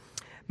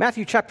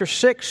Matthew chapter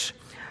 6,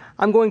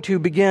 I'm going to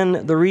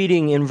begin the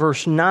reading in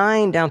verse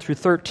 9 down through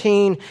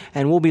 13,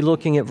 and we'll be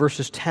looking at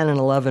verses 10 and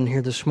 11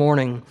 here this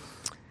morning.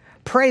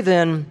 Pray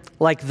then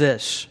like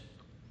this: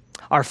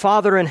 Our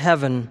Father in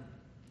heaven,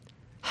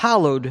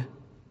 hallowed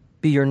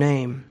be your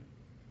name.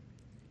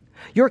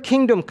 Your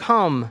kingdom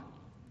come,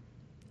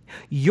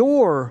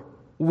 your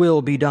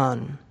will be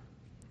done,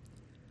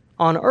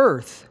 on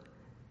earth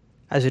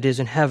as it is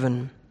in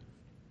heaven.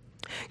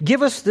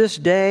 Give us this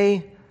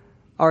day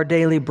our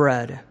daily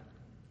bread,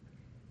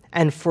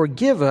 and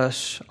forgive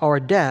us our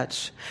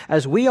debts,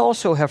 as we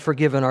also have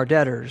forgiven our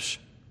debtors.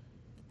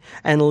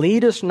 And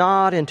lead us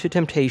not into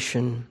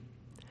temptation,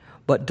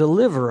 but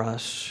deliver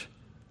us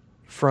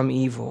from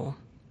evil.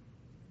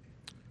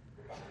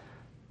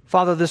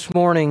 Father, this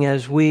morning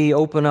as we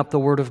open up the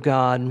Word of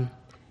God,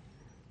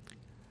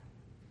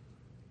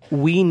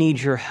 we need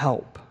your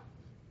help.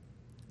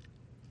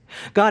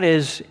 God,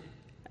 as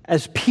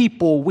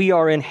people, we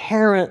are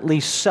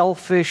inherently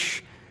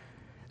selfish,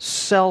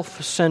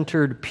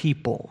 self-centered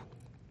people.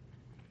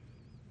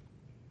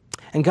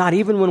 And God,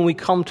 even when we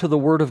come to the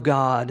Word of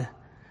God,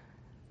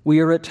 we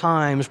are at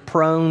times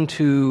prone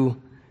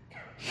to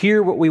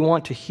hear what we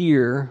want to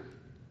hear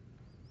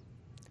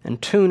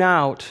and tune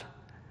out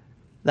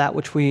that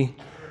which we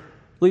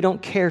really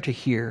don't care to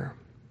hear.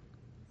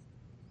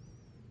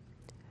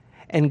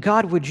 And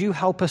God, would you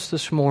help us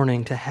this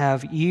morning to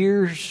have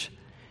ears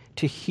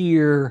to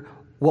hear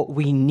what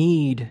we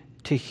need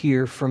to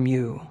hear from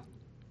you?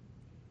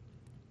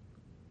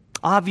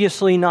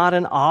 Obviously not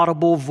an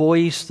audible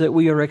voice that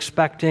we are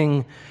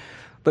expecting,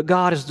 but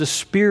God, as the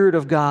Spirit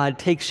of God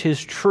takes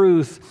His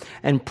truth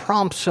and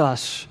prompts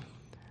us,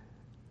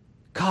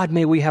 God,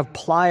 may we have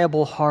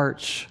pliable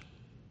hearts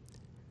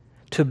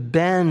to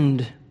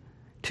bend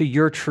to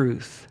your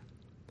truth,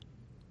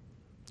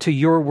 to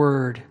your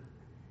word,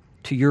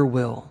 to your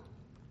will.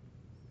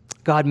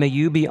 God, may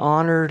you be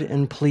honored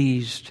and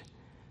pleased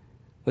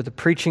with the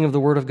preaching of the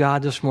Word of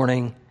God this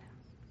morning.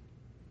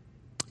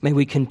 May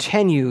we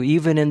continue,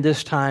 even in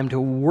this time, to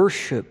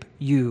worship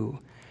you.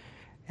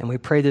 And we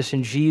pray this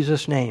in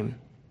Jesus' name.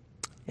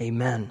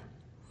 Amen.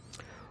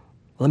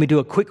 Let me do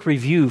a quick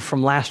review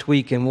from last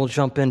week, and we'll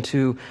jump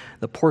into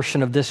the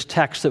portion of this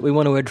text that we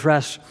want to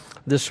address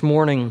this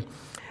morning.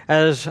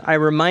 As I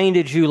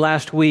reminded you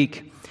last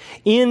week,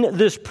 in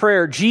this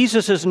prayer,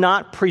 Jesus is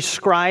not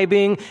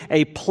prescribing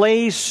a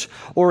place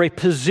or a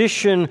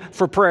position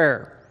for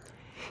prayer.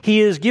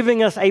 He is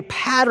giving us a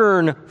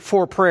pattern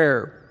for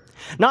prayer.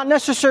 Not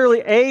necessarily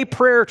a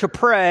prayer to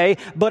pray,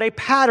 but a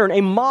pattern,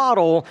 a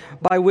model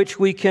by which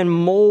we can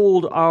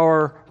mold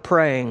our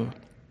praying.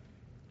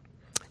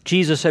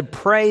 Jesus said,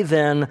 pray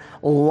then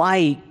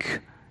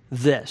like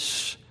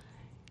this.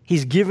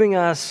 He's giving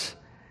us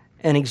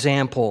an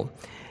example.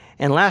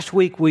 And last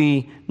week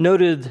we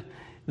noted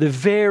the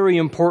very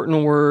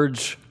important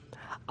words,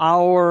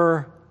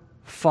 our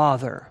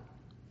Father.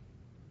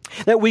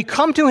 That we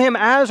come to Him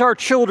as our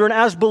children,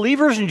 as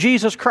believers in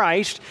Jesus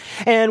Christ,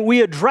 and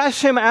we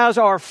address Him as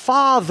our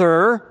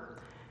Father,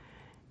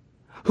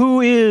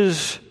 who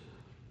is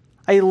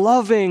a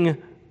loving,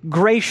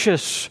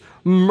 gracious,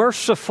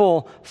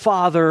 merciful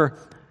Father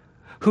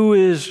who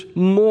is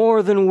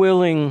more than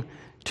willing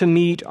to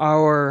meet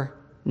our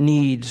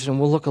needs. And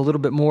we'll look a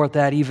little bit more at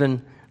that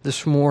even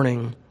this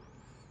morning.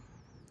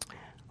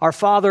 Our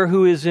Father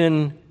who is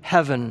in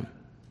heaven.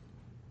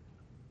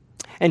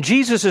 And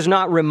Jesus is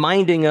not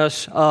reminding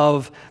us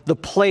of the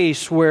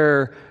place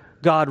where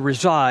God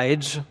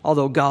resides,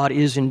 although God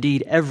is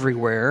indeed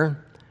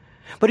everywhere.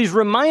 But He's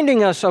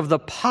reminding us of the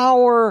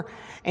power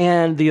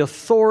and the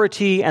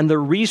authority and the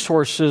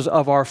resources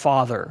of our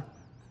Father.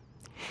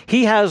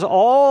 He has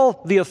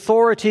all the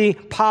authority,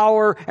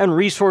 power, and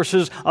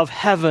resources of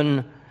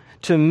heaven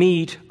to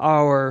meet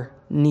our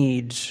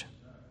needs.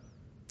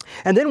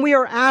 And then we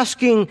are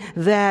asking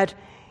that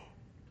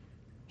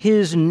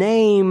His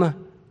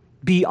name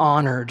be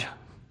honored.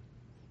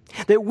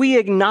 That we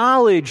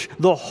acknowledge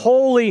the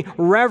holy,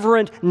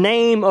 reverent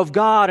name of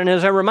God. And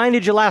as I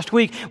reminded you last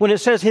week, when it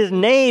says His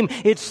name,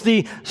 it's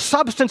the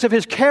substance of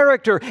His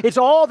character. It's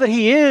all that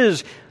He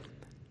is.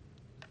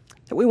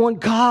 That we want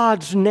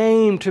God's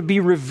name to be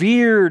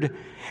revered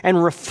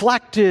and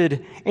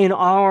reflected in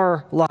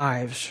our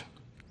lives.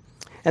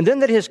 And then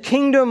that His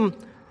kingdom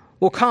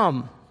will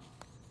come.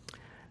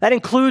 That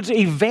includes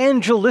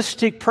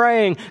evangelistic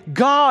praying.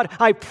 God,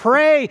 I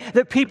pray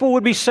that people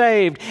would be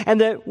saved, and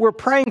that we're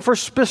praying for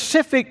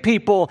specific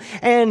people,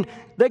 and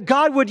that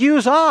God would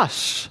use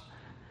us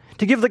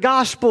to give the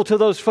gospel to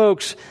those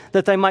folks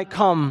that they might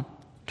come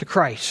to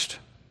Christ.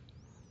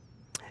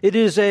 It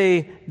is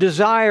a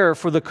desire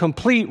for the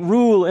complete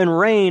rule and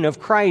reign of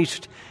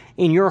Christ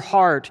in your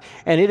heart,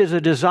 and it is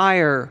a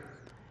desire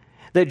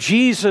that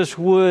Jesus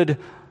would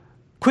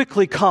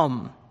quickly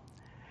come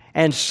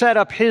and set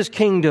up His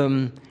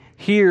kingdom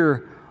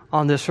here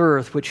on this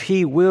earth, which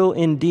He will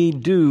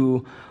indeed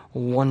do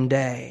one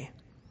day.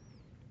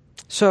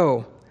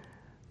 So,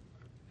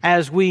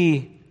 as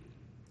we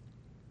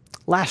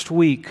last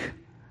week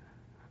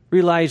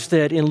realized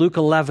that in Luke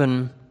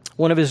 11,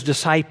 one of his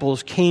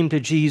disciples, came to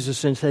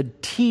Jesus and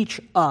said, "Teach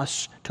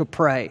us to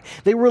pray."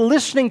 They were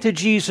listening to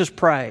Jesus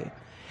pray.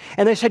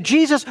 And they said,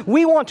 "Jesus,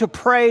 we want to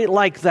pray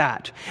like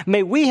that."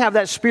 May we have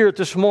that spirit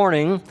this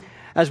morning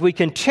as we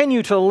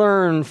continue to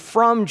learn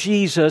from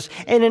Jesus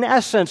and, in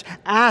essence,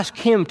 ask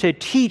him to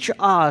teach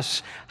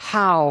us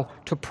how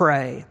to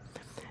pray.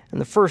 And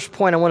the first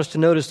point I want us to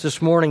notice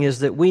this morning is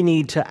that we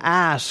need to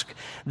ask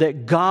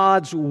that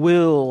God's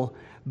will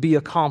be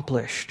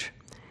accomplished.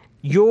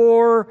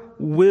 Your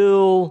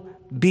will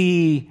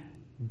be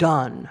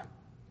done.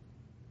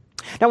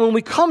 Now, when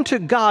we come to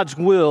God's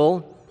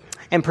will,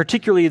 and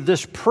particularly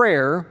this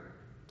prayer,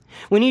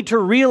 we need to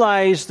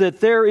realize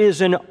that there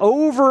is an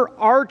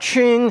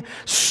overarching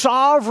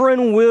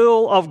sovereign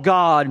will of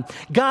God.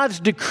 God's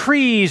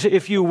decrees,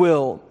 if you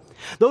will.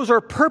 Those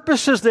are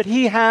purposes that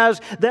he has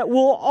that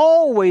will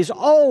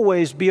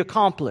always be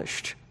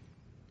accomplished.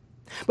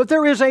 But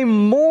there is a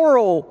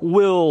moral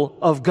will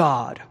of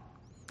God.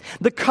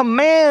 The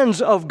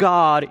commands of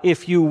God,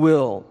 if you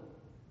will,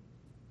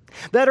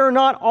 that are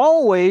not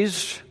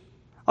always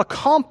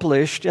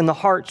accomplished in the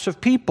hearts of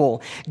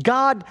people.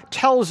 God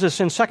tells us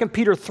in 2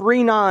 Peter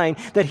 3:9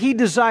 that he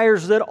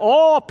desires that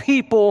all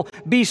people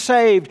be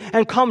saved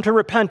and come to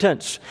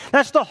repentance.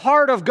 That's the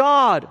heart of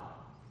God.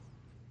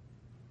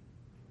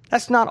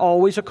 That's not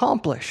always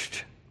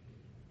accomplished.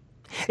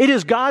 It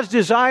is God's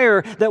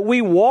desire that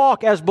we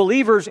walk as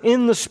believers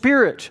in the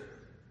Spirit,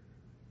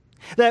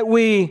 that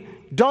we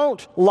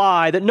don't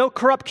lie, that no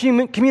corrupt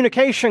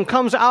communication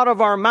comes out of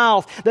our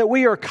mouth, that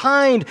we are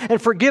kind and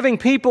forgiving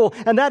people,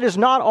 and that is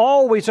not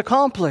always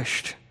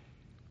accomplished.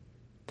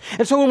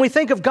 And so when we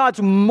think of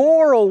God's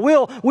moral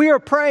will, we are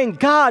praying,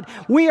 God,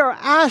 we are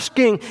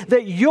asking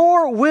that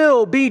your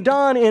will be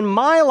done in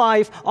my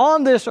life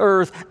on this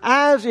earth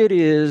as it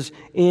is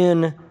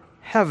in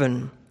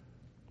heaven.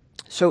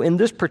 So in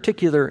this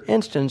particular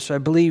instance, I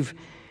believe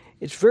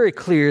it's very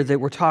clear that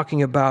we're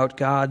talking about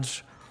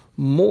God's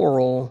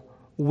moral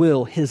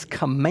will, his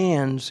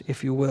commands,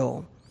 if you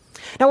will.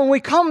 Now, when we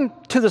come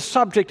to the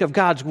subject of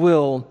God's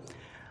will,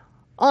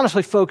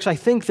 honestly, folks, I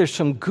think there's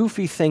some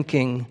goofy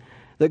thinking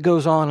that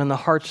goes on in the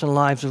hearts and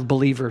lives of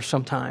believers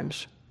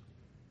sometimes.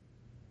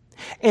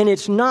 And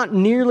it's not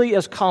nearly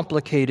as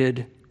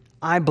complicated,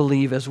 I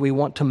believe, as we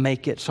want to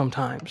make it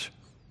sometimes.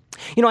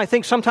 You know, I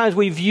think sometimes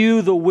we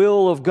view the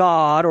will of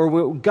God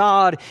or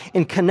God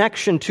in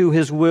connection to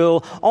his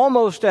will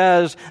almost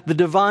as the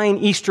divine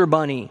Easter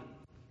bunny.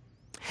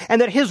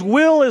 And that his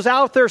will is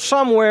out there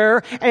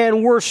somewhere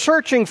and we're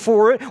searching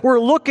for it,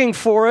 we're looking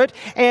for it,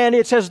 and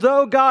it's as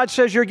though God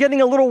says, you're getting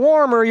a little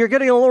warmer, now you're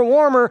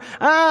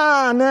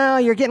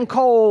getting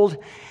cold.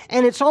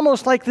 And it's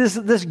almost like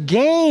this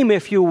game,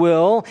 if you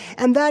will,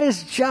 and that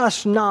is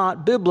just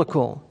not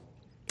biblical.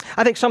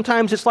 I think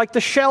sometimes it's like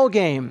the shell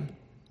game.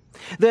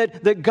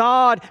 That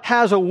God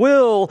has a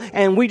will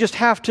and we just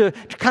have to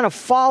kind of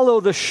follow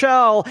the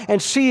shell and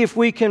see if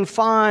we can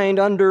find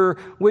under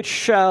which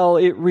shell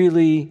it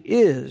really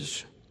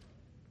is.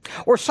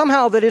 Or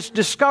somehow that it's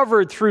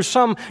discovered through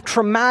some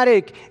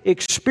traumatic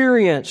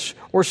experience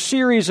or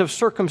series of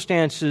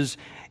circumstances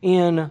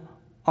in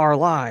our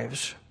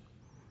lives.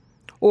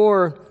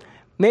 Or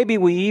maybe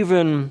we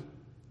even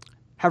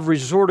have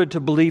resorted to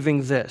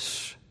believing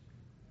this,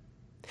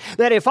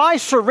 that if I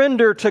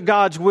surrender to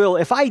God's will,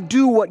 if I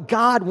do what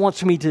God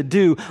wants me to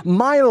do,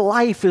 my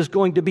life is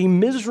going to be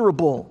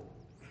miserable.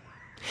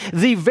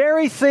 The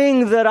very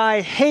thing that I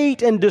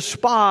hate and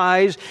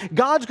despise,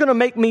 God's going to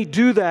make me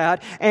do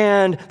that,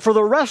 and for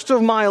the rest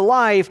of my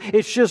life,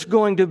 it's just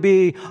going to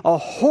be a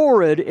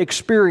horrid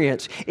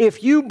experience.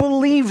 If you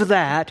believe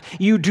that,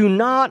 you do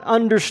not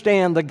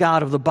understand the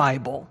God of the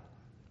Bible,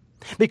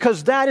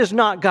 because that is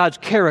not God's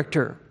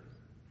character.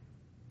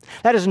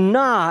 That is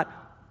not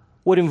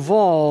what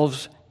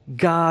involves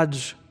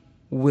God's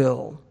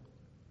will.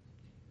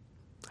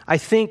 I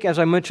think, as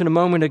I mentioned a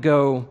moment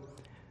ago,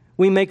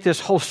 we make this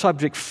whole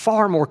subject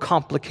far more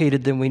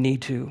complicated than we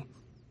need to.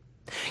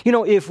 You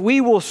know, if we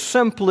will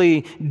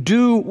simply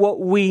do what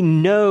we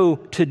know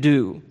to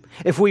do,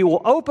 if we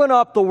will open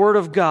up the Word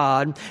of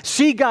God,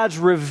 see God's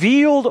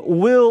revealed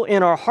will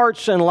in our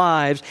hearts and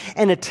lives,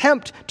 and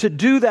attempt to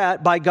do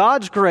that by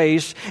God's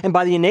grace and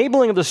by the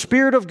enabling of the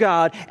Spirit of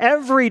God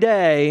every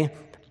day,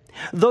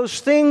 those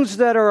things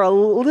that are a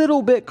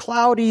little bit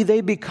cloudy,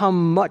 they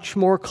become much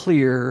more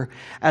clear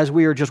as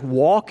we are just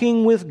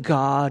walking with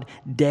God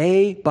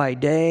day by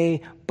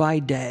day by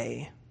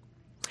day.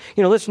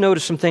 You know, let's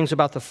notice some things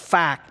about the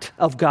fact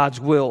of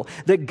God's will,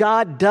 that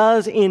God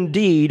does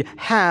indeed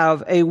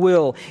have a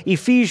will.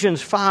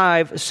 Ephesians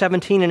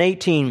 5:17 and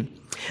 18.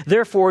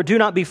 Therefore, do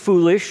not be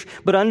foolish,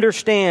 but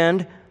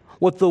understand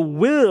what the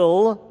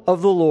will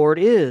of the Lord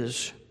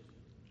is.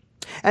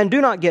 And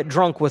do not get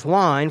drunk with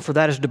wine, for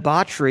that is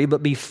debauchery,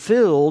 but be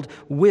filled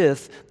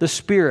with the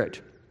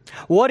Spirit.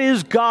 What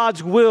is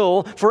God's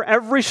will for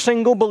every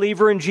single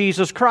believer in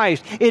Jesus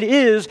Christ? It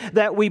is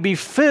that we be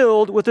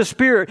filled with the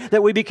Spirit,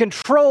 that we be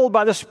controlled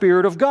by the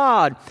Spirit of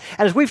God.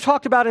 And as we've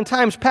talked about in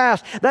times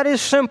past, that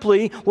is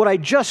simply what I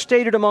just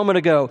stated a moment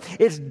ago.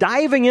 It's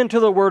diving into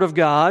the Word of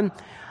God,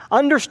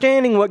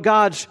 understanding what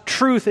God's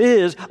truth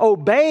is,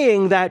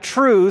 obeying that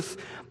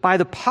truth by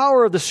the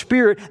power of the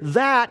Spirit,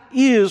 that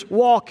is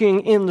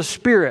walking in the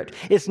Spirit.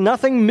 It's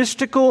nothing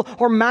mystical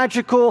or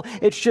magical.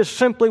 It's just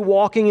simply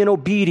walking in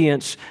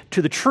obedience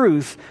to the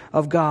truth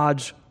of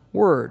God's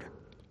Word.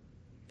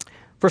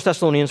 1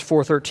 Thessalonians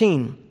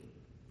 4:13.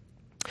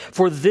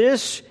 For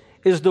this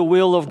is the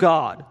will of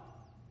God.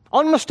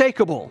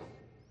 Unmistakable.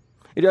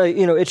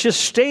 It's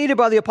just stated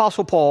by the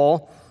Apostle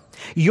Paul,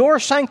 your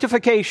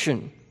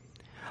sanctification,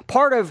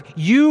 part of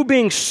you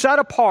being set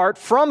apart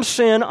from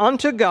sin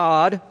unto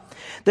God,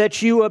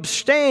 that you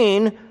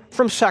abstain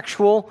from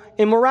sexual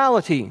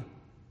immorality.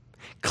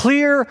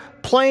 Clear,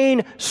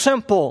 plain,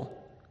 simple.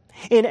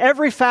 In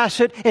every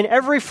facet, in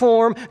every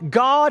form,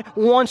 God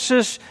wants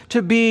us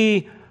to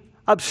be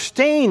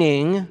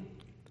abstaining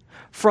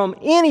from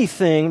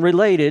anything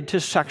related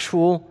to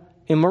sexual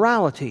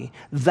immorality.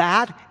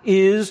 That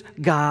is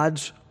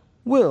God's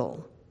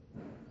will.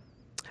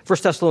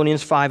 1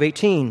 Thessalonians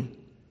 5:18.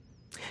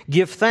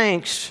 Give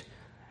thanks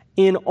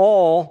in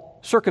all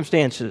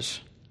circumstances.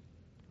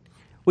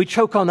 We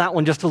choke on that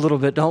one just a little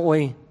bit, don't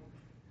we?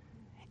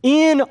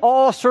 In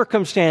all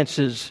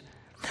circumstances.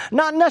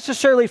 Not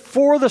necessarily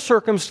for the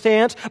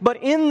circumstance, but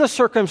in the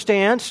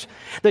circumstance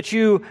that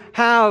you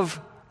have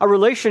a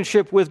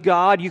relationship with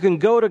God, you can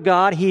go to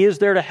God, He is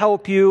there to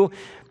help you,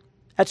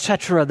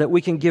 etc., that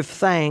we can give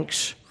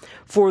thanks.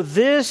 For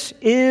this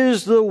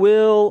is the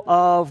will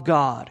of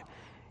God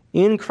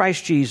in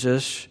Christ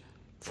Jesus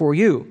for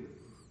you.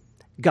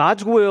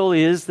 God's will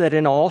is that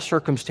in all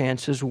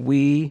circumstances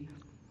we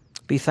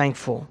be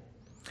thankful.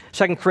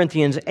 2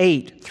 Corinthians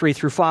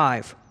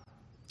 8:3-5.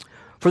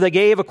 For they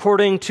gave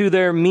according to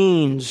their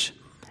means,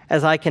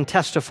 as I can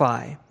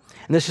testify.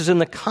 And this is in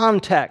the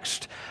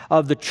context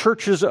of the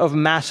churches of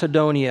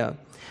Macedonia.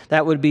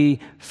 That would be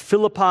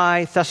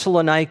Philippi,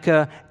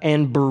 Thessalonica,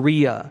 and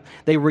Berea.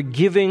 They were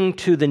giving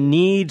to the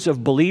needs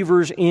of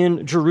believers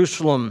in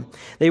Jerusalem.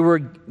 They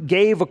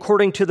gave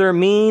according to their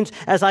means,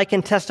 as I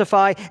can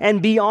testify,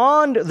 and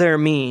beyond their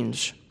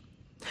means,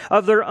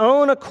 of their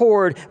own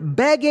accord,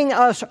 begging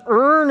us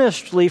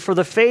earnestly for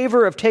the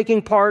favor of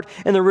taking part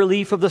in the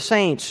relief of the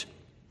saints.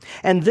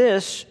 And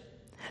this,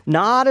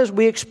 not as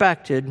we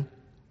expected,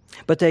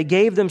 but they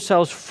gave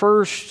themselves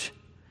first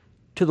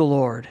to the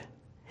Lord,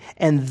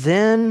 and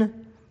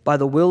then, by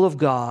the will of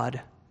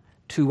God,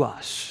 to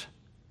us.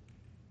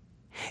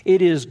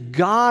 It is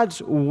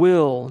God's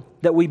will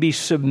that we be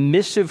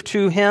submissive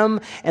to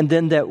Him, and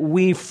then that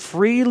we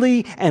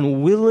freely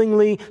and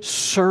willingly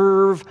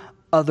serve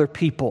other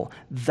people.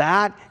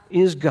 That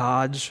is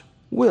God's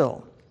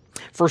will.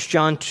 1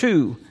 John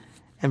 2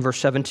 and verse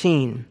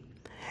 17.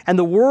 And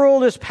the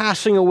world is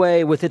passing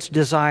away with its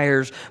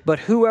desires, but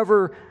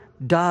whoever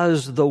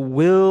does the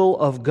will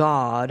of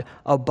God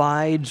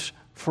abides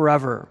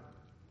forever.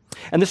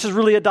 And this is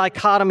really a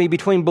dichotomy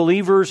between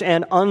believers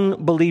and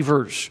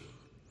unbelievers.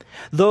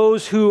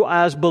 Those who,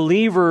 as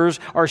believers,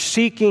 are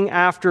seeking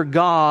after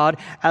God,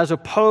 as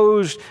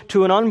opposed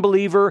to an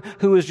unbeliever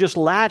who is just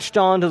latched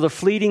on to the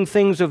fleeting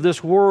things of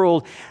this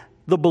world.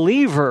 The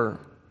believer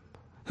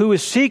who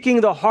is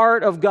seeking the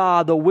heart of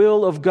God, the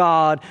will of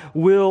God,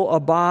 will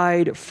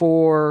abide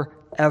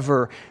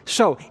forever.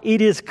 So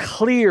it is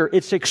clear,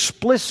 it's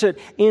explicit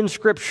in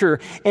Scripture,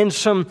 and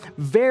some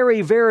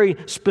very, very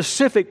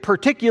specific,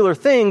 particular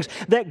things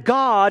that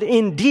God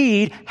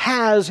indeed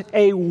has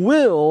a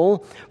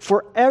will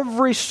for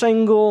every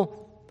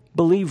single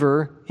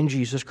believer in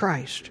Jesus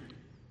Christ.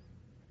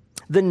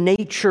 The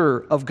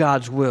nature of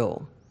God's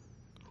will.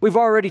 We've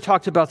already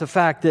talked about the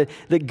fact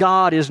that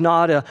God is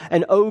not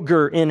an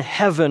ogre in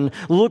heaven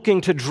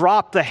looking to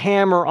drop the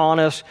hammer on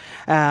us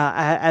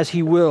as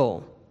He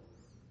will.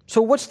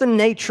 So what's the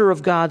nature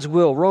of God's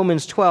will?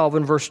 Romans 12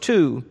 and verse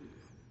 2.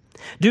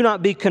 Do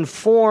not be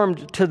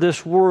conformed to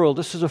this world.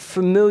 This is a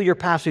familiar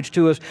passage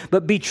to us.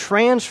 But be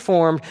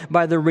transformed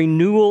by the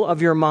renewal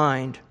of your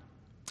mind,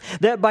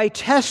 that by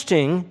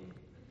testing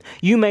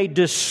you may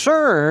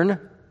discern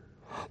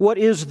what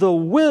is the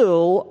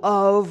will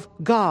of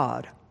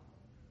God,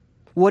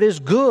 what is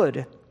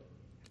good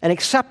and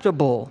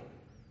acceptable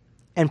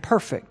and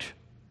perfect.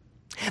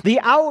 The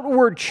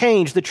outward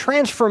change, the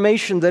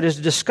transformation that is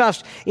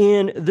discussed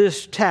in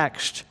this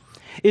text,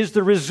 is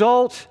the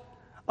result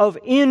of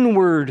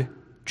inward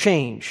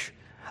change,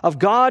 of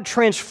God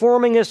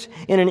transforming us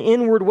in an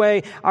inward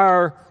way.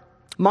 Our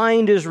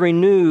mind is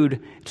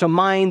renewed. It's a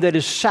mind that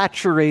is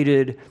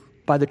saturated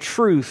by the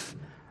truth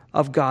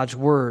of God's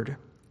Word.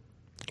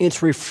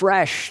 It's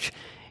refreshed,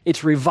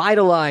 it's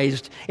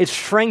revitalized, it's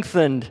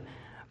strengthened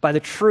by the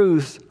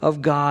truth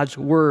of God's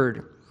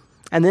Word.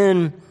 And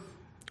then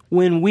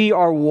when we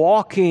are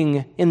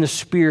walking in the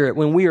Spirit,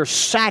 when we are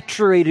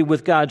saturated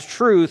with God's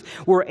truth,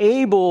 we're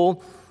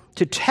able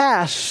to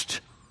test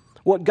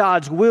what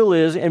God's will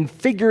is and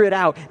figure it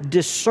out,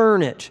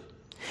 discern it.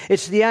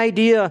 It's the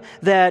idea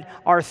that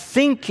our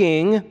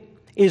thinking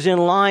is in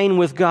line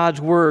with God's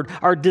Word.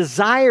 Our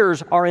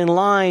desires are in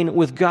line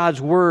with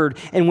God's Word.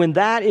 And when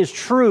that is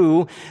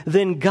true,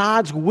 then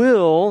God's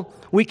will,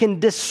 we can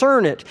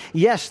discern it.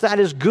 Yes, that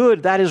is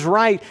good. That is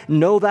right.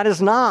 No, that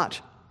is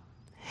not.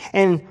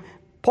 And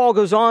Paul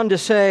goes on to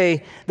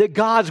say that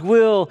God's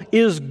will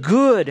is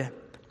good.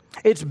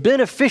 It's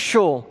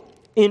beneficial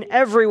in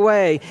every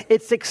way.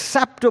 It's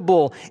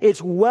acceptable.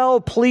 It's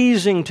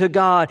well-pleasing to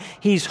God.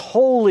 He's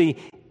holy.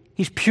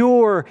 He's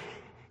pure.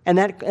 And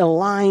that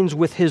aligns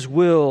with His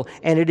will.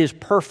 And it is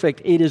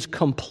perfect. It is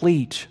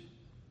complete.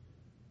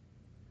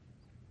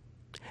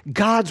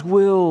 God's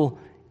will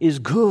is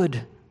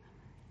good.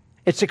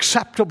 It's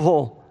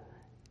acceptable.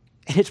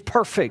 And it's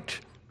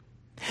perfect.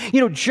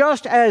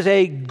 Just as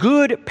a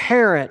good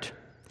parent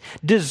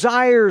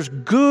desires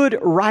good,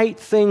 right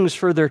things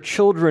for their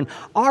children,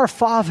 our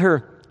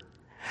Father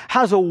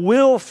has a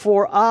will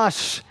for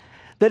us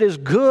that is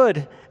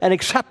good and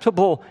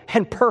acceptable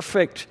and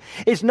perfect.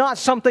 It's not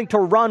something to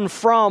run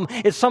from.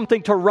 It's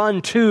something to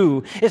run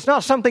to. It's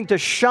not something to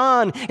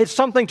shun. It's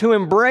something to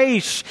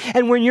embrace.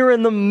 And when you're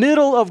in the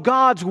middle of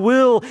God's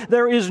will,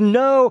 there is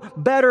no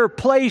better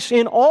place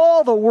in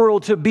all the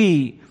world to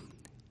be,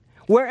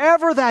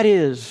 wherever that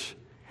is,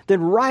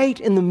 than right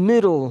in the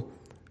middle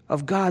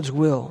of God's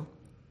will.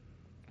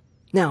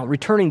 Now,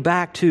 returning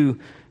back to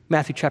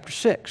Matthew chapter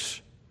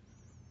 6,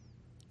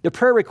 the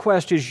prayer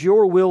request is,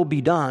 your will be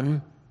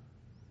done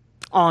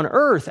on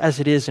earth as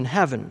it is in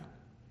heaven.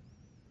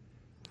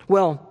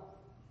 Well,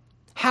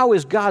 how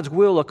is God's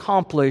will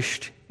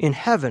accomplished in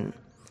heaven?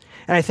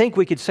 And I think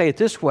we could say it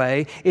this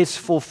way: it's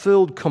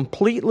fulfilled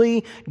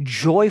completely,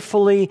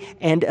 joyfully,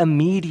 and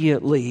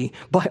immediately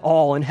by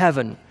all in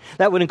heaven.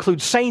 That would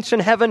include saints in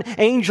heaven,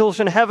 angels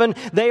in heaven.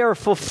 They are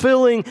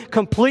fulfilling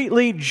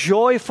completely,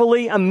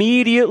 joyfully,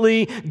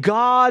 immediately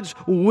God's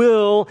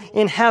will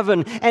in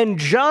heaven. And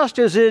just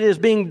as it is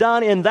being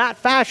done in that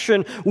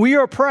fashion, we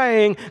are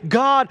praying,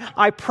 God,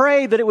 I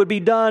pray that it would be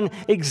done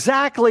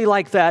exactly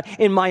like that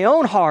in my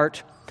own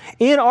heart,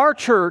 in our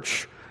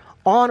church,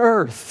 on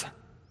earth,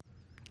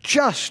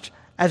 just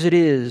as it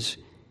is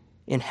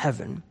in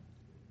heaven.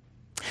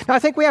 Now, I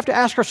think we have to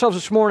ask ourselves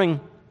this morning,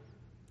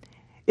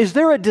 is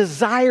there a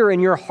desire in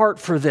your heart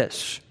for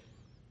this?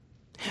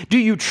 Do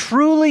you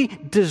truly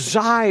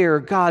desire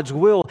God's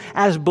will?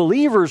 As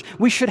believers,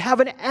 we should have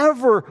an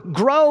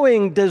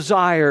ever-growing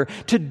desire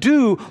to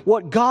do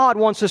what God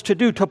wants us to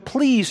do, to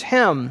please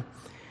Him. And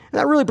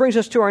that really brings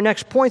us to our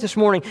next point this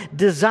morning: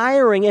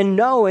 desiring and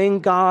knowing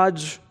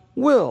God's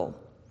will.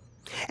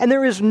 And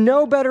there is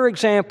no better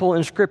example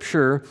in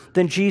Scripture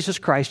than Jesus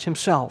Christ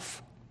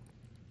Himself.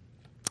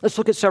 Let's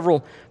look at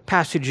several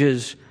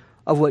passages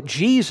of what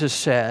Jesus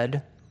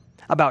said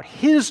about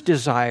His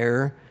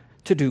desire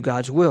to do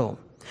God's will.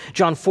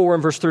 John 4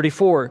 and verse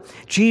 34,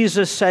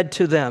 Jesus said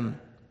to them,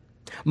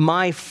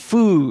 my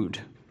food.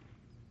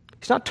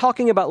 He's not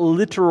talking about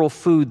literal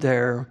food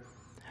there,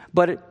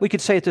 but we could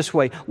say it this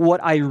way: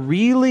 what I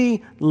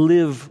really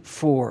live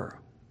for.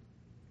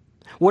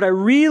 What I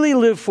really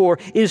live for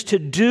is to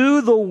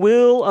do the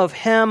will of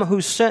Him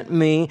who sent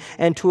me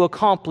and to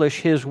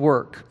accomplish His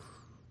work.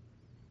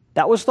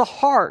 That was the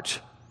heart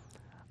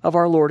of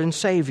our Lord and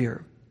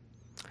Savior.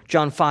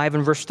 John 5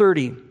 and verse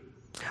 30.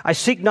 I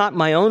seek not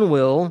my own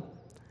will,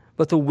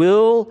 but the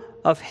will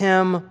of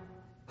Him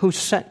who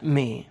sent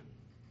me.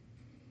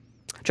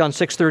 John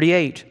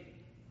 6:38.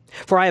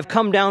 For I have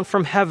come down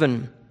from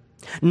heaven,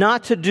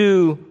 not to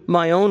do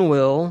my own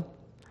will,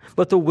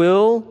 but the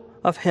will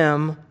of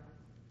Him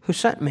who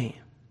sent me.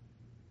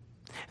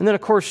 And then,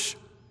 of course,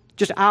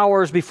 just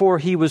hours before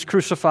He was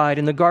crucified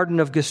in the Garden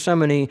of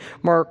Gethsemane,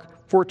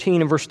 Mark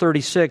 14 and verse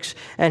 36,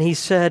 and He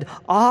said,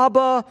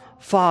 Abba,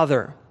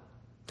 Father,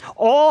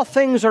 all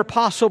things are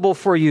possible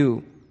for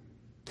you.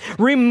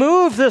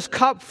 Remove this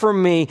cup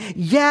from me,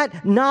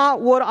 yet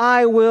not what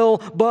I will,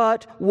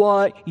 but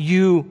what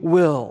you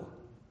will.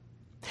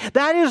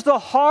 That is the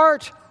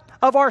heart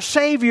of our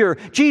Savior,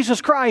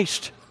 Jesus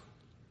Christ.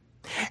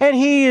 And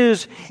He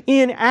is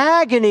in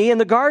agony in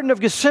the Garden of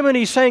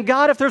Gethsemane saying,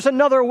 God, if there's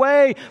another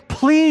way,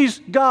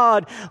 please,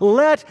 God,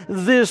 let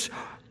this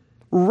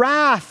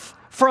wrath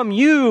from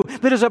you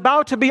that is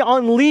about to be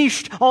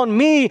unleashed on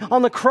me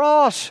on the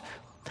cross,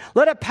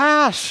 let it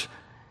pass.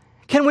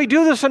 Can we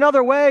do this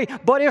another way?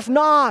 But if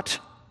not,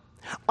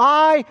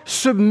 I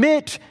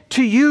submit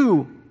to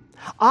you.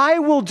 I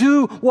will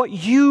do what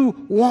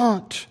you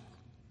want.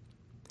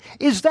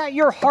 Is that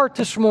your heart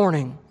this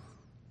morning?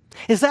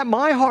 Is that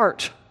my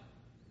heart?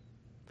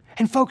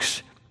 And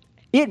folks,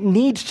 it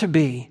needs to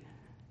be.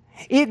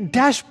 It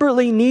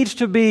desperately needs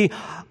to be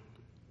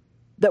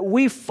that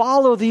we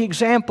follow the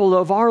example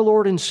of our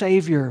Lord and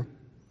Savior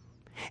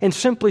and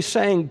simply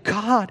saying,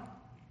 God,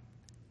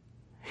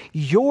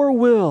 your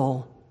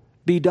will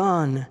be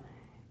done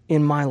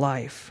in my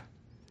life.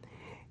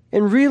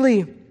 And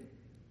really,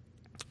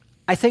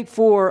 I think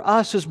for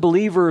us as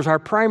believers, our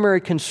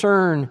primary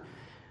concern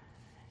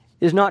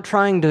is not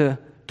trying to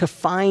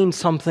find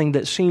something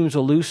that seems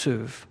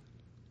elusive,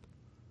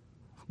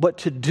 but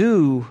to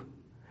do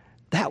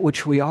that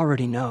which we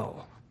already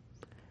know.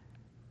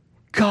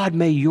 God,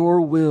 may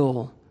your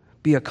will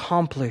be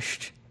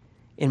accomplished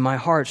in my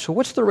heart. So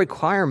what's the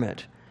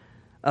requirement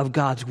of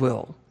God's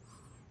will?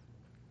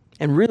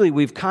 And really,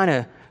 we've kind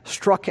of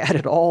struck at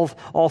it all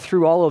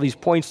through all of these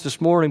points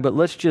this morning, but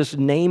let's just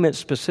name it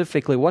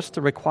specifically. What's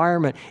the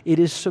requirement? It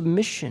is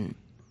submission.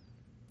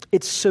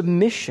 It's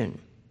submission.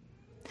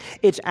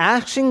 It's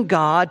asking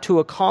God to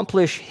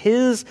accomplish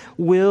His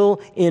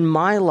will in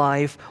my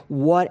life,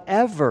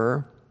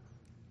 whatever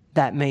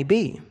that may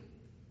be.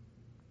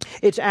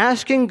 It's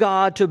asking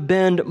God to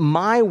bend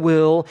my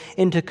will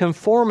into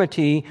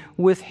conformity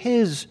with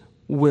His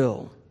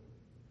will.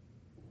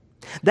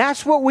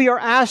 That's what we are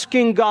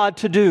asking God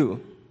to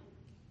do.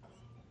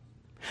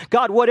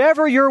 God,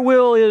 whatever your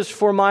will is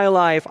for my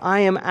life,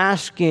 I am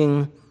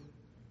asking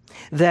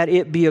that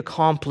it be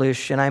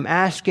accomplished. And I'm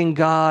asking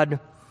God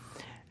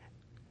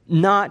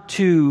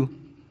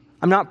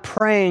I'm not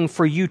praying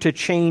for you to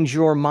change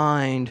your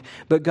mind,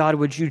 but God,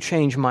 would you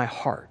change my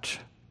heart?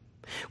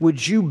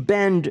 Would you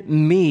bend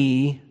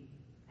me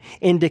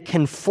into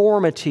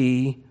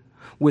conformity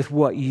with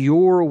what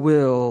your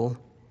will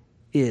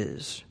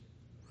is?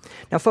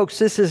 Now, folks,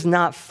 this is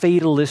not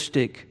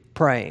fatalistic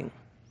praying.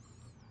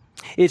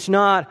 It's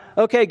not,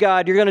 okay,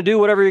 God, you're going to do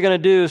whatever you're going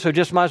to do, so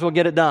just might as well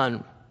get it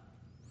done.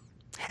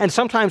 And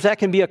sometimes that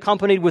can be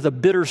accompanied with a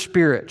bitter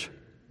spirit.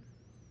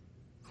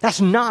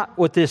 That's not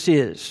what this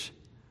is.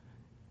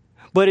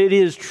 But it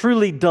is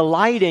truly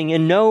delighting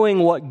in knowing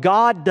what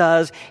God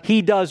does,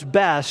 He does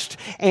best,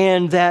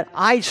 and that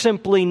I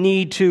simply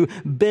need to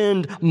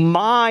bend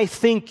my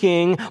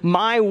thinking,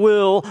 my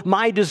will,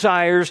 my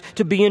desires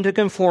to be into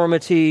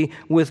conformity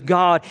with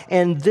God.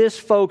 And this,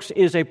 folks,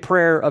 is a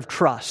prayer of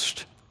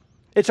trust.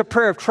 It's a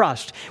prayer of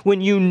trust. When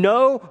you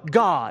know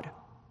God,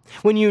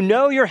 when you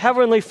know your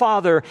Heavenly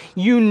Father,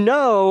 you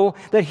know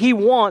that He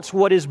wants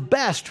what is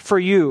best for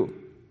you.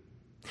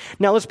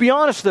 Now, let's be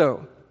honest,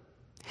 though.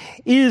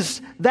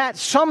 Is that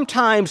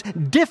sometimes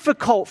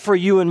difficult for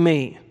you and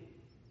me?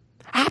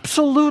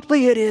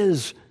 Absolutely it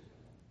is.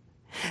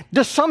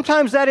 Does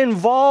sometimes that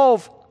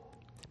involve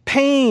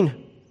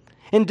pain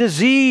and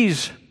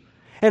disease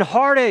and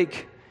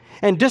heartache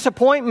and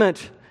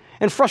disappointment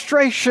and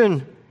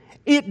frustration?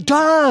 It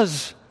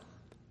does.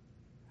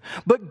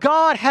 But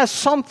God has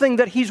something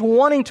that He's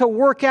wanting to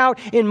work out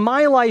in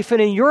my life and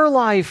in your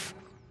life.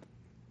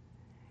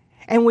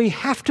 And we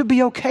have to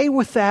be okay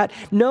with that,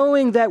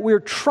 knowing that we're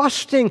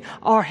trusting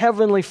our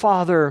Heavenly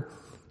Father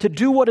to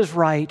do what is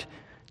right,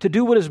 to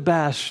do what is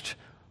best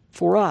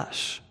for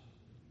us.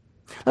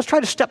 Let's try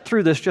to step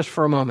through this just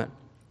for a moment.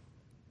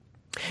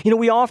 You know,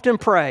 we often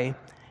pray,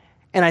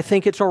 and I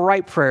think it's a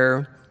right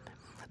prayer,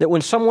 that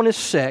when someone is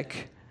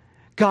sick,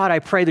 God, I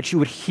pray that you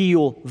would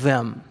heal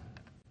them.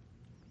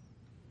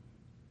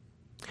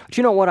 But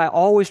you know what I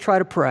always try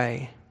to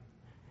pray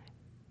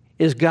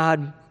is,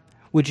 God,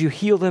 would you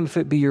heal them if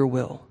it be your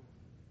will?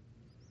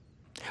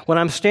 When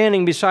I'm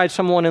standing beside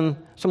someone in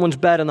someone's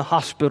bed in the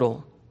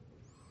hospital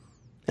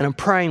and I'm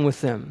praying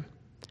with them,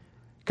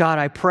 God,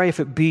 I pray if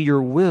it be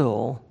your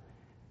will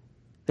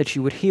that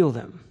you would heal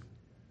them.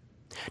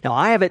 Now,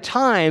 I have at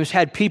times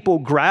had people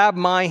grab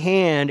my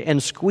hand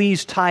and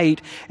squeeze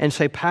tight and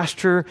say,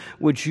 Pastor,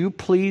 would you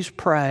please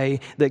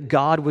pray that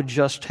God would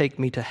just take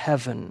me to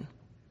heaven?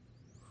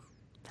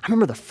 I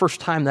remember the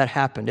first time that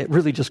happened, it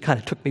really just kind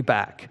of took me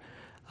back.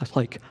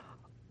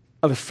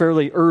 I was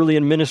fairly early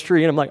in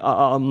ministry, and I'm like,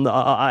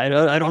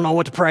 I don't know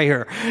what to pray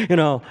here, you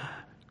know.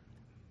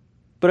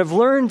 But I've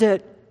learned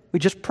that we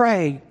just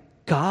pray,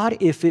 God,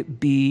 if it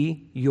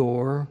be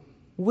your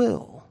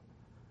will,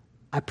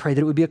 I pray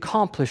that it would be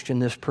accomplished in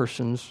this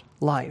person's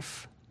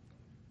life.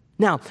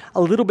 Now,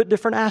 a little bit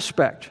different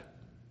aspect.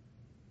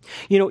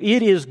 You know,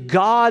 it is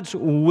God's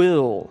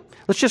will.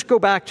 Let's just go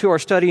back to our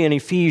study in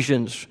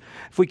Ephesians.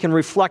 If we can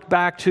reflect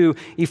back to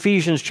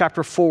Ephesians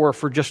chapter 4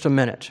 for just a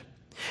minute.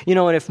 You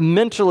know, and if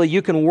mentally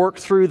you can work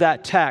through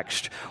that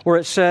text where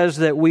it says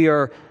that we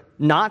are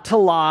not to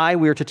lie,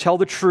 we are to tell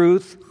the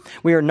truth,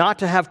 we are not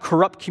to have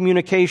corrupt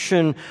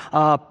communication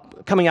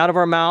coming out of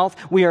our mouth,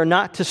 we are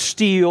not to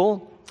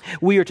steal,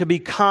 we are to be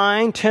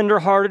kind,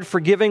 tender-hearted,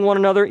 forgiving one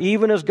another,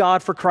 even as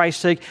God, for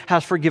Christ's sake,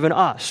 has forgiven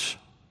us.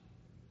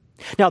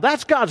 Now,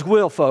 that's God's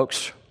will,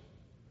 folks.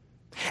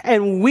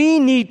 And we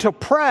need to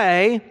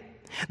pray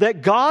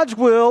that God's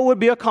will would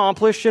be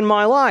accomplished in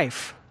my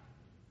life.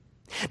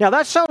 Now,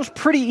 that sounds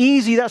pretty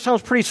easy, that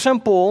sounds pretty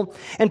simple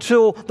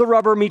until the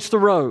rubber meets the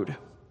road.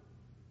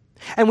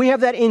 And we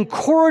have that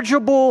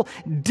incorrigible,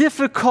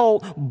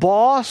 difficult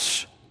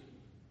boss,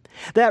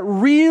 that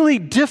really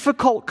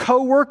difficult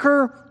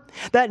coworker,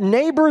 that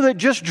neighbor that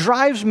just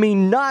drives me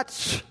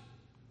nuts.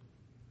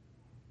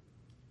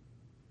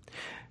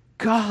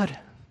 God,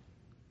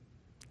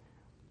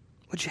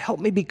 would you help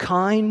me be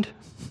kind?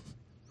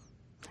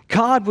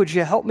 God, would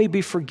you help me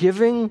be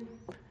forgiving?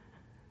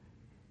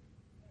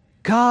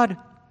 God,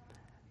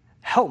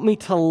 help me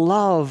to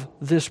love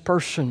this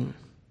person.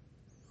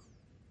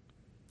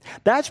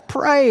 That's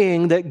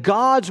praying that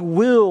God's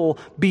will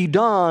be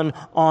done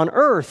on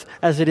earth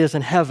as it is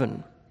in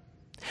heaven.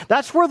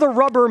 That's where the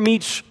rubber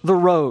meets the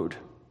road.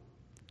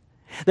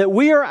 That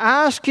we are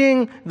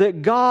asking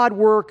that God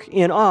work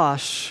in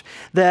us,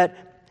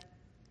 that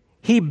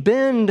He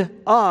bend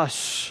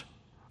us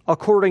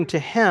according to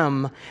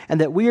Him,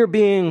 and that we are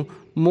being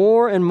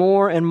more and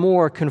more and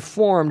more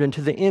conformed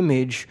into the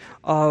image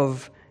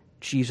of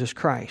Jesus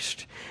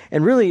Christ.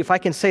 And really, if I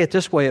can say it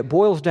this way, it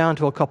boils down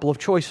to a couple of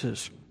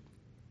choices.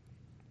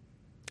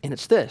 And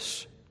it's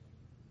this: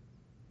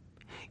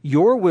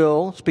 your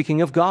will,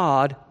 speaking of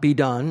God, be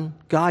done.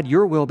 God,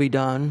 your will be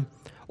done,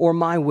 or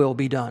my will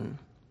be done.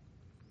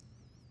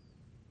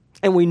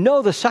 And we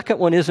know the second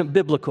one isn't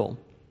biblical.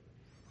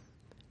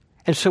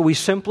 And so we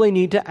simply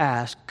need to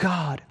ask,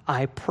 God,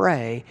 I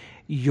pray,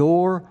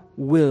 your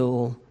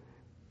will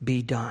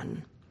be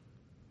done.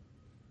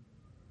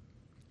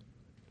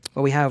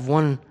 Well, we have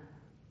one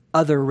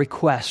other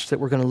request that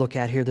we're going to look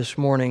at here this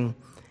morning,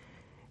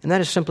 and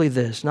that is simply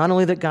this: not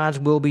only that God's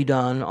will be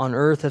done on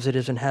earth as it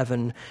is in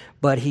heaven,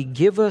 but He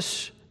give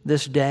us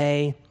this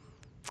day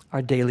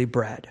our daily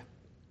bread.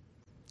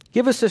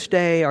 Give us this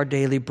day our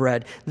daily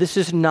bread. This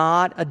is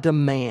not a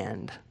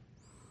demand.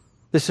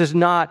 This is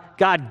not,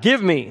 God,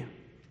 give me.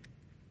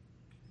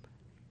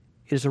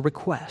 It is a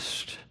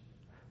request.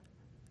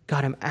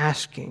 God, I'm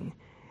asking.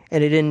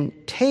 And it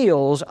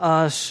entails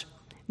us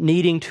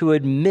needing to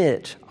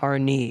admit our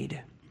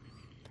need.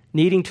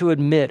 Needing to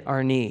admit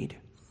our need.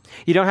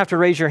 You don't have to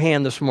raise your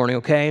hand this morning,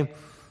 okay?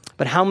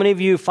 But how many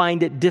of you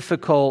find it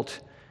difficult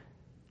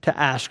to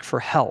ask for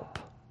help?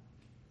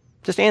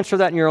 Just answer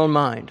that in your own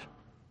mind.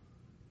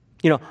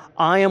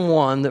 I am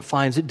one that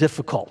finds it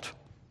difficult.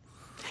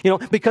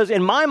 Because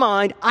in my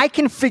mind, I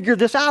can figure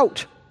this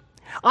out.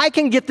 I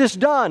can get this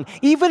done,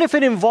 even if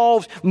it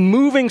involves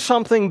moving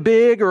something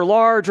big or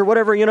large or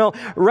whatever,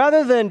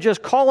 rather than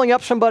just calling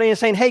up somebody and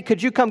saying, hey,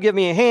 could you come give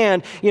me a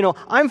hand?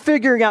 I'm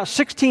figuring out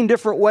 16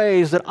 different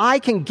ways that I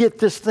can get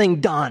this thing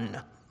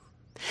done.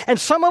 And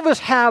some of us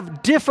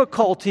have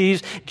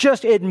difficulties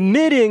just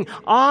admitting,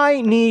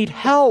 I need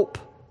help.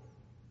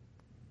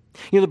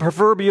 The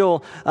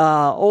proverbial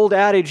old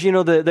adage,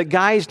 that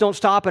guys don't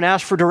stop and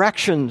ask for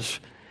directions.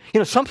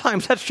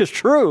 Sometimes that's just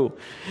true.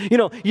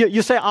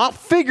 You say, I'll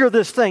figure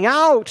this thing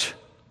out.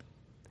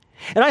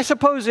 And I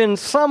suppose in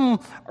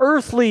some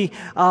earthly,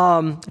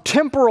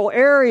 temporal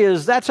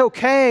areas, that's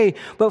okay.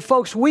 But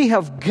folks, we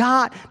have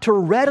got to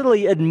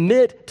readily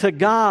admit to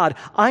God,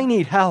 I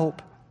need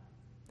help.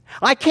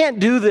 I can't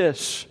do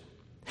this.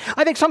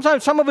 I think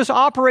sometimes some of us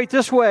operate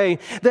this way,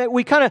 that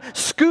we kind of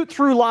scoot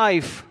through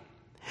life,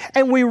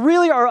 and we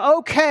really are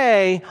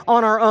okay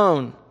on our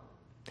own.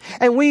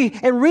 And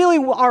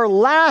really our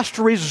last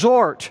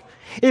resort,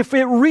 if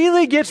it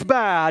really gets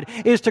bad,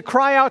 is to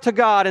cry out to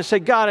God and say,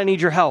 God, I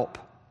need your help.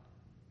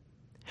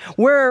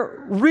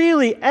 Where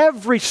really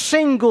every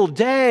single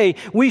day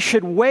we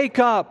should wake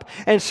up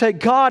and say,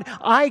 God,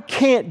 I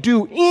can't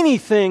do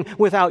anything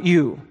without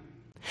you.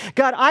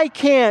 God, I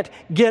can't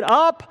get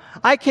up,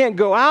 I can't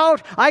go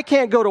out, I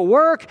can't go to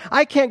work,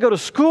 I can't go to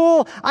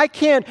school, I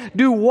can't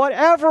do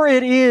whatever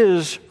it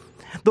is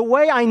the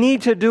way I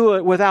need to do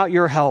it without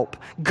your help.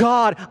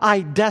 God,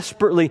 I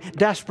desperately,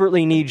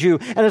 desperately need you.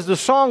 And as the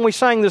song we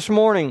sang this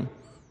morning,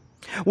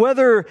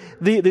 whether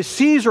the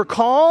seas are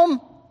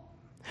calm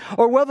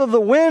or whether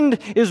the wind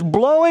is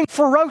blowing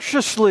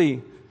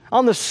ferociously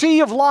on the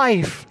sea of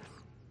life,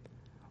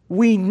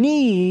 we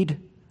need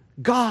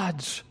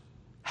God's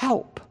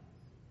help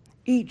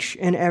each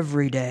and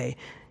every day.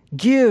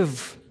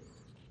 Give,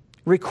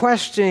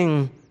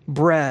 requesting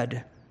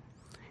bread.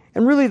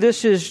 And really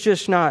this is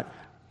just not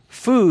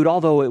food,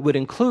 although it would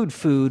include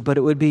food, but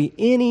it would be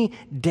any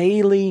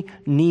daily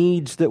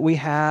needs that we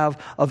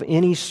have of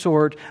any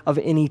sort, of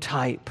any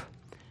type.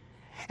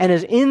 And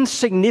as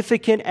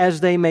insignificant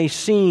as they may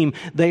seem,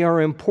 they are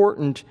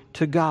important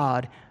to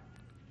God.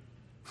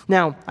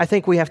 Now, I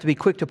think we have to be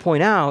quick to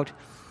point out,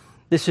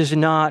 this is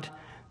not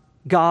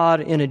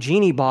God in a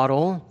genie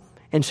bottle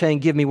and saying,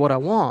 give me what I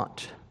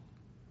want.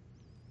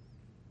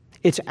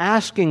 It's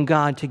asking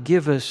God to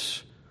give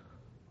us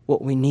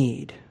what we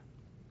need.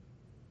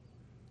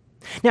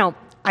 Now,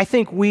 I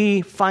think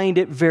we find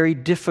it very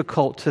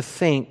difficult to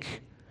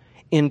think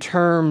in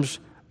terms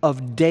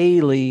of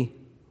daily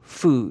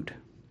food.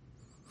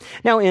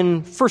 Now,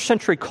 in first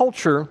century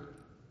culture,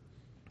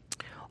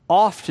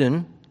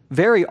 often,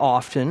 very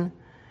often,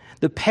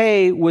 the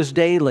pay was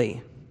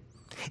daily.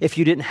 If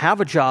you didn't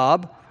have a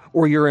job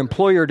or your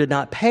employer did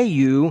not pay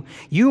you,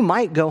 you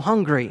might go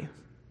hungry.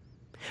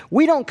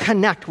 We don't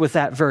connect with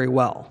that very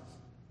well.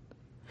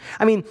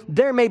 I mean,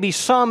 there may be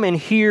some in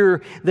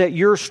here that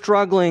you're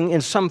struggling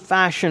in some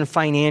fashion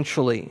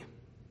financially.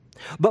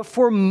 But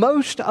for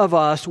most of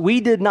us, we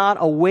did not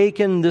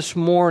awaken this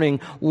morning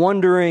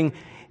wondering,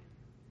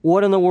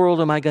 what in the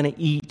world am I going to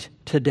eat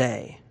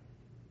today?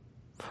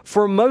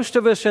 For most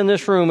of us in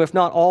this room, if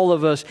not all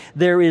of us,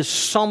 there is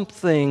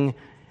something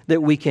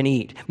that we can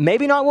eat.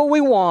 Maybe not what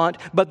we want,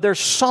 but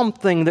there's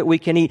something that we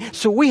can eat.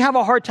 So we have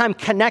a hard time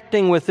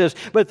connecting with this,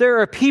 but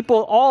there are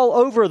people all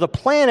over the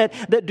planet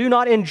that do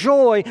not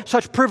enjoy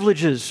such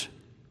privileges.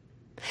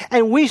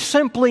 And we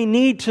simply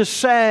need to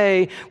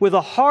say, with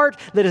a heart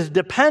that is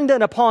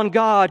dependent upon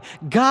God,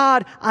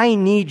 God, I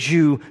need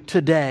you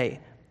today.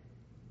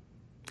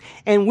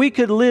 And we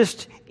could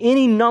list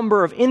any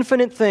number of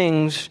infinite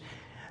things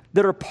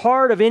that are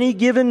part of any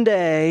given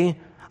day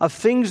of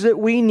things that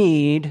we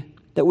need,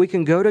 that we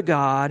can go to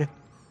God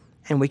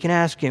and we can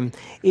ask Him.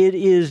 It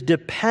is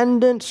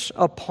dependence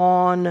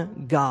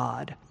upon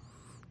God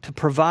to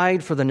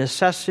provide for the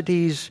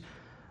necessities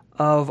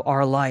of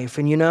our life.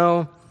 And you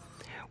know,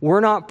 we're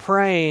not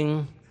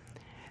praying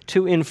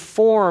to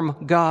inform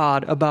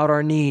God about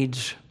our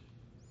needs.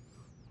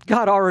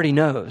 God already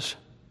knows.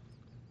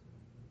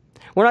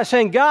 We're not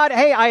saying, God,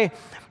 hey,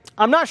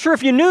 I'm not sure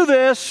if you knew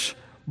this,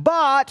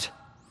 but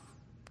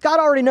God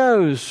already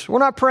knows. We're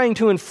not praying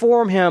to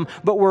inform Him,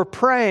 but we're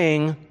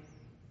praying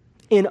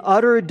in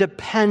utter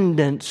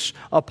dependence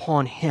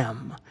upon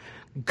Him.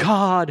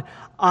 God,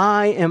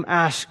 I am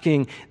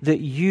asking that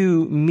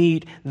you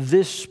meet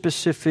this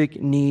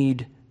specific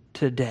need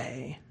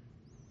today.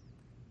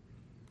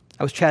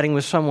 I was chatting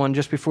with someone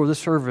just before the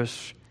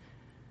service,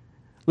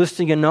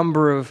 listing a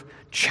number of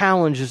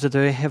challenges that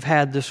they have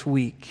had this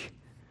week.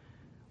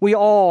 We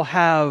all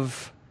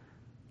have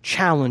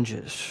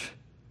challenges.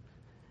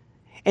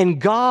 And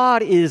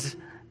God is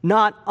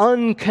not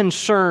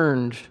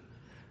unconcerned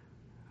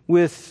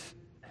with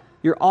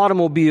your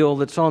automobile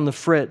that's on the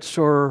fritz,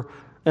 or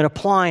an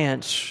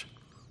appliance,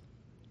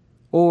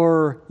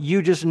 or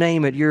you just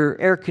name it, your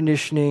air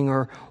conditioning,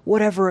 or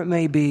whatever it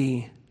may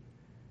be.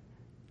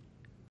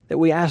 That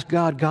we ask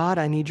God, God,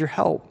 I need your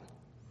help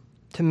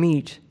to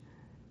meet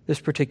this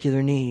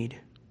particular need.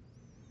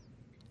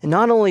 And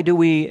not only do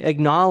we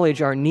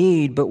acknowledge our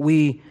need, but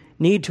we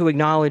need to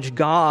acknowledge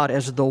God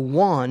as the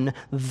one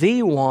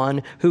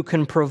who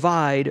can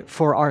provide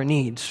for our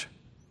needs.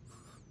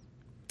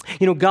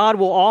 You know, God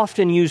will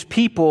often use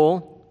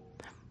people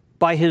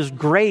by His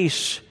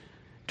grace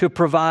to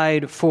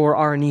provide for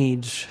our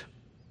needs.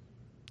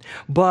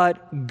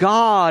 But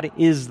God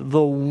is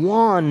the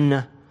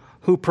one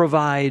who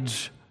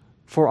provides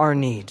for our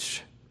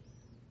needs.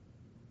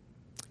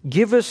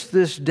 Give us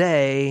this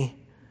day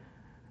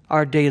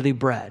our daily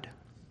bread.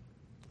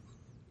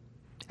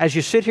 As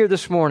you sit here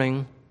this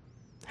morning,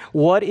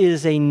 what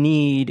is a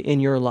need in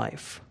your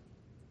life?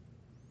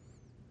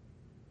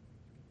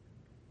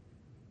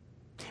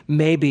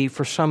 Maybe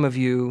for some of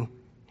you,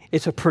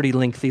 it's a pretty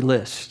lengthy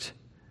list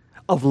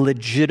of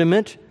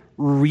legitimate,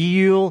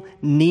 real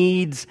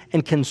needs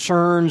and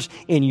concerns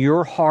in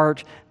your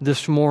heart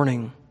this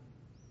morning.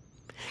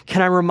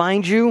 Can I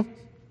remind you?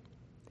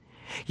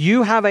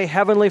 You have a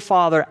heavenly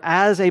Father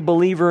as a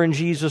believer in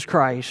Jesus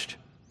Christ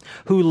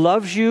who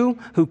loves you,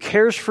 who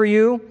cares for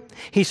you.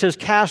 He says,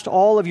 cast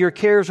all of your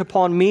cares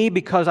upon me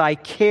because I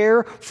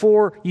care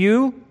for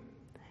you.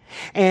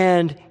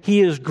 And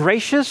He is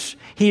gracious,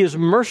 He is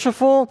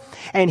merciful,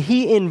 and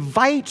He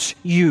invites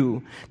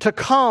you to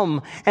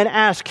come and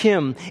ask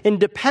Him in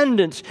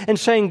dependence and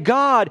saying,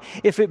 God,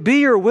 if it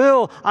be your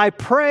will, I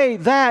pray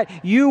that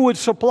you would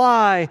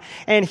supply.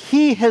 And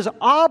He has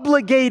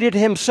obligated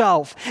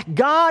Himself.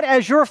 God,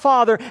 as your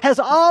Father, has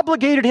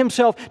obligated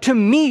Himself to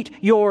meet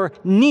your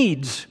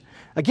needs.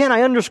 Again,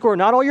 I underscore,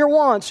 not all your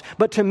wants,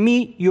 but to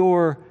meet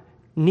your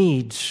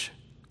needs.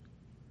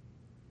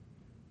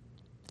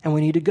 And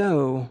we need to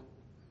go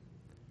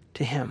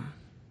to Him.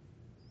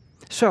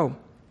 So,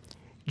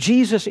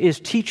 Jesus is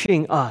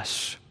teaching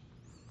us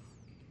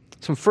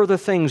some further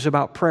things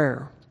about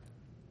prayer.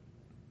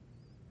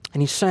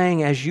 And He's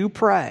saying, as you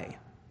pray,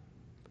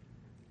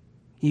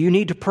 you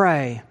need to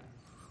pray,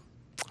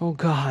 oh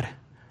God,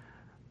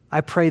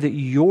 I pray that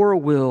your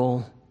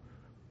will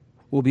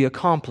be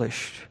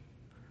accomplished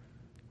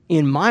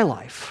in my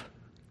life,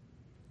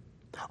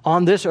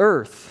 on this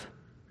earth,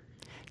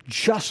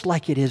 just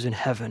like it is in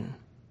heaven.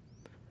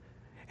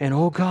 And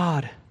oh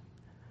God,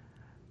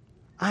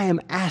 I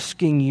am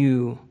asking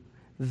you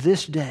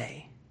this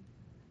day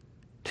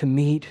to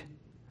meet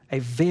a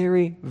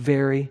very,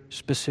 very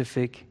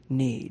specific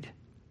need.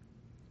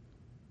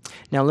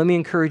 Now, let me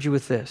encourage you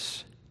with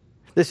this.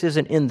 This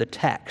isn't in the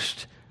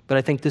text, but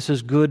I think this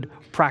is good,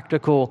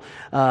 practical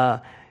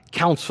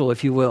counsel,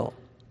 if you will.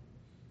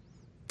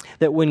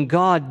 That when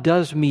God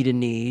does meet a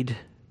need,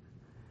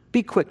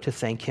 be quick to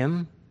thank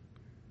Him.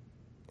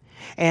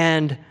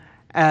 And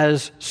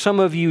as some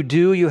of you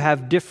do, you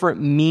have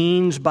different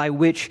means by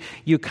which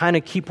you kind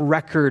of keep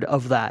record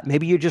of that.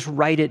 Maybe you just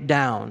write it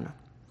down.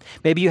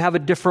 Maybe you have a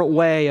different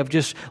way of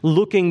just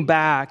looking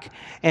back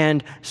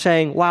and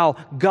saying, wow,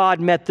 God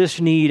met this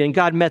need, and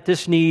God met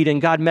this need,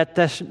 and God met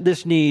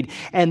this need.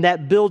 And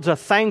that builds a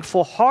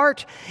thankful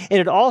heart, and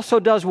it also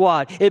does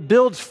what? It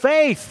builds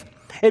faith.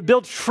 It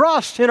builds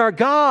trust in our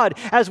God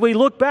as we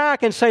look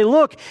back and say,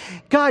 look,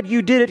 God,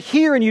 you did it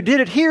here, and you did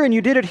it here, and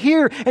you did it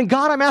here. And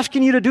God, I'm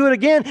asking you to do it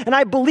again, and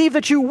I believe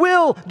that you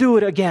will do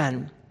it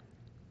again.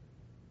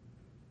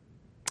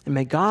 And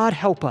may God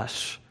help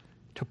us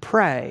to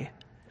pray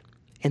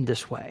in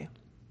this way.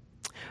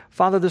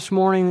 Father, this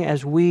morning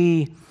as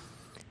we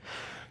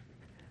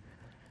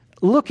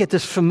look at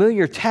this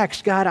familiar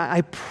text, God,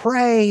 I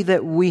pray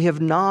that we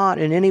have not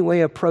in any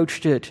way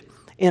approached it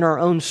in our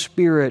own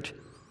spirit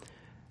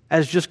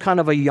as just kind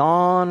of a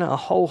yawn, a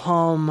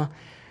ho-hum,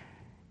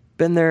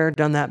 been there,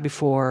 done that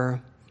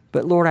before.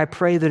 But Lord, I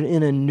pray that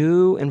in a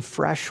new and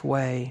fresh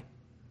way,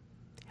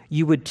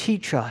 you would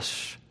teach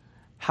us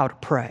how to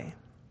pray.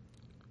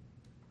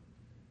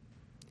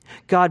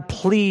 God,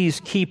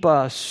 please keep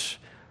us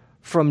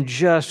from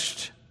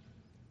just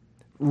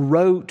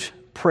rote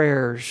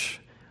prayers,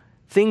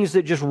 things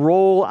that just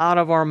roll out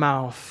of our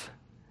mouth.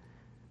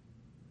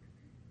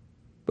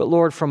 But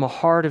Lord, from a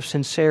heart of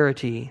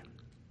sincerity,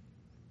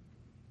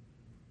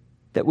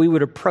 that we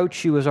would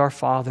approach you as our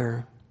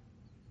Father.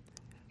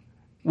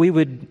 We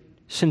would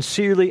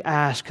sincerely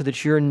ask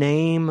that your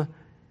name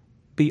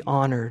be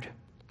honored,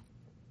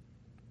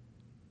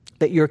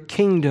 that your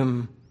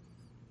kingdom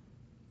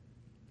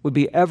would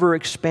be ever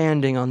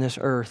expanding on this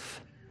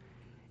earth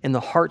in the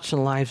hearts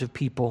and lives of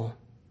people,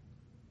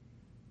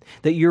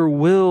 that your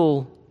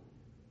will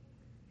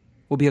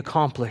be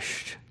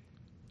accomplished,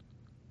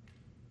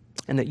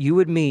 and that you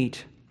would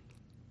meet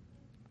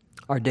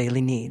our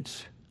daily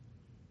needs.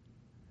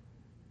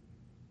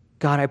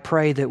 God, I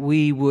pray that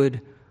we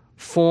would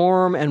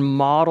form and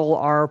model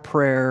our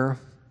prayer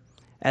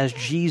as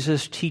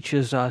Jesus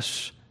teaches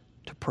us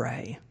to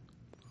pray.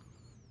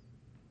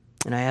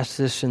 And I ask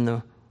this in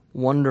the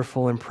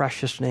wonderful and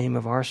precious name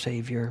of our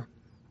Savior.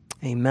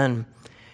 Amen.